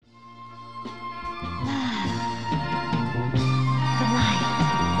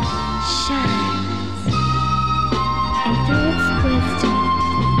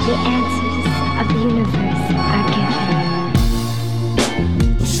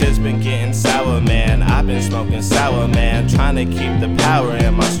been getting sour, man. I've been smoking sour, man, trying to keep the power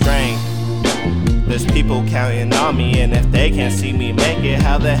in my strength. There's people counting on me, and if they can't see me make it,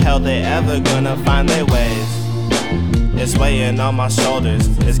 how the hell they ever gonna find their ways? It's weighing on my shoulders,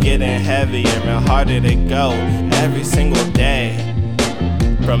 it's getting heavier and harder to go every single day.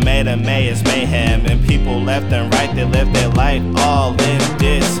 From May to May it's mayhem, and people left and right, they live their life all in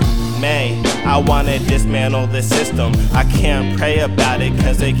dismay. I wanna dismantle the system, I can't pray about it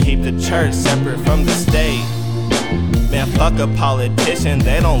cause they keep the church separate from the state. Man, fuck a politician,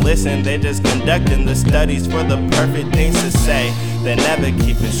 they don't listen, they just conducting the studies for the perfect things to say. They never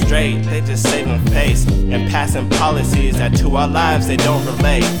keep it straight, they just saving face and passing policies that to our lives they don't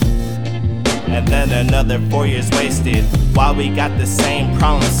relate. And then another 4 years wasted, while we got the same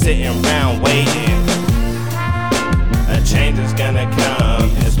problem sitting around waiting. A change is gonna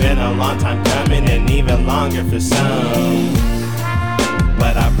come, it's been a long time coming and even longer for some.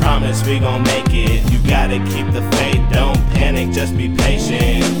 But I promise we gon' make it, you gotta keep the faith, don't panic, just be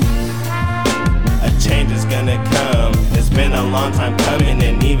patient. A change is gonna come, it's been a long time coming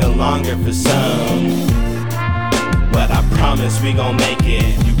and even longer for some. But I promise we gon' make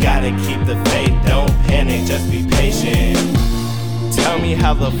it, you gotta keep the faith, don't panic, just be patient. Tell me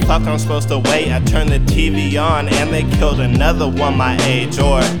how the fuck I'm supposed to wait, I turned the TV on and they killed another one my age.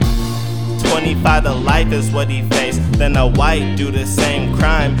 Or 25 to life is what he faced. Then a white do the same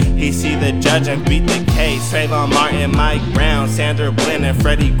crime, he see the judge and beat the case. Trayvon Martin, Mike Brown, Sandra Bland and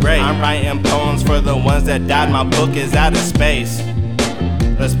Freddie Gray. I'm writing poems for the ones that died, my book is out of space.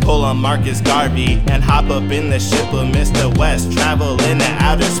 Let's pull a Marcus Garvey and hop up in the ship with Mr. West, travel into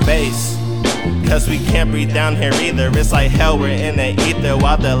outer space. Cause we can't breathe down here either, it's like hell, we're in the ether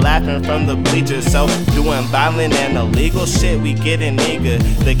while they're laughing from the bleachers. So doing violent and illegal shit, we getting eager.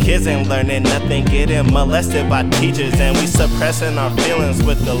 The kids ain't learning nothing, getting molested by teachers. And we suppressing our feelings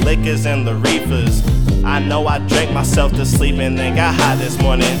with the liquors and the reefers. I know I drank myself to sleep and then got high this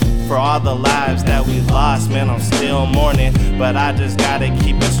morning. For all the lives that we lost, man, I'm still mourning. But I just gotta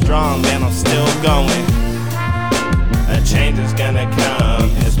keep it strong, man, I'm still going. A change is gonna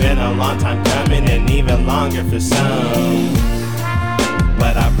come, it's been a long time coming and even longer for some.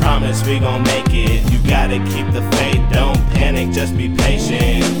 But I promise we gon' make it, you gotta keep the faith, don't panic, just be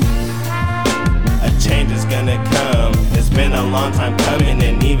patient. A change is gonna come, it's been a long time coming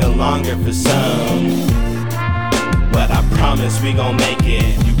and even longer for some. But I promise we gon' make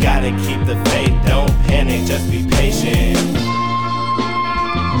it, you gotta keep the faith, don't panic, just be patient.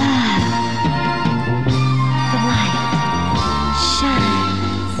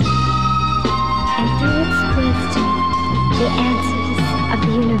 The answer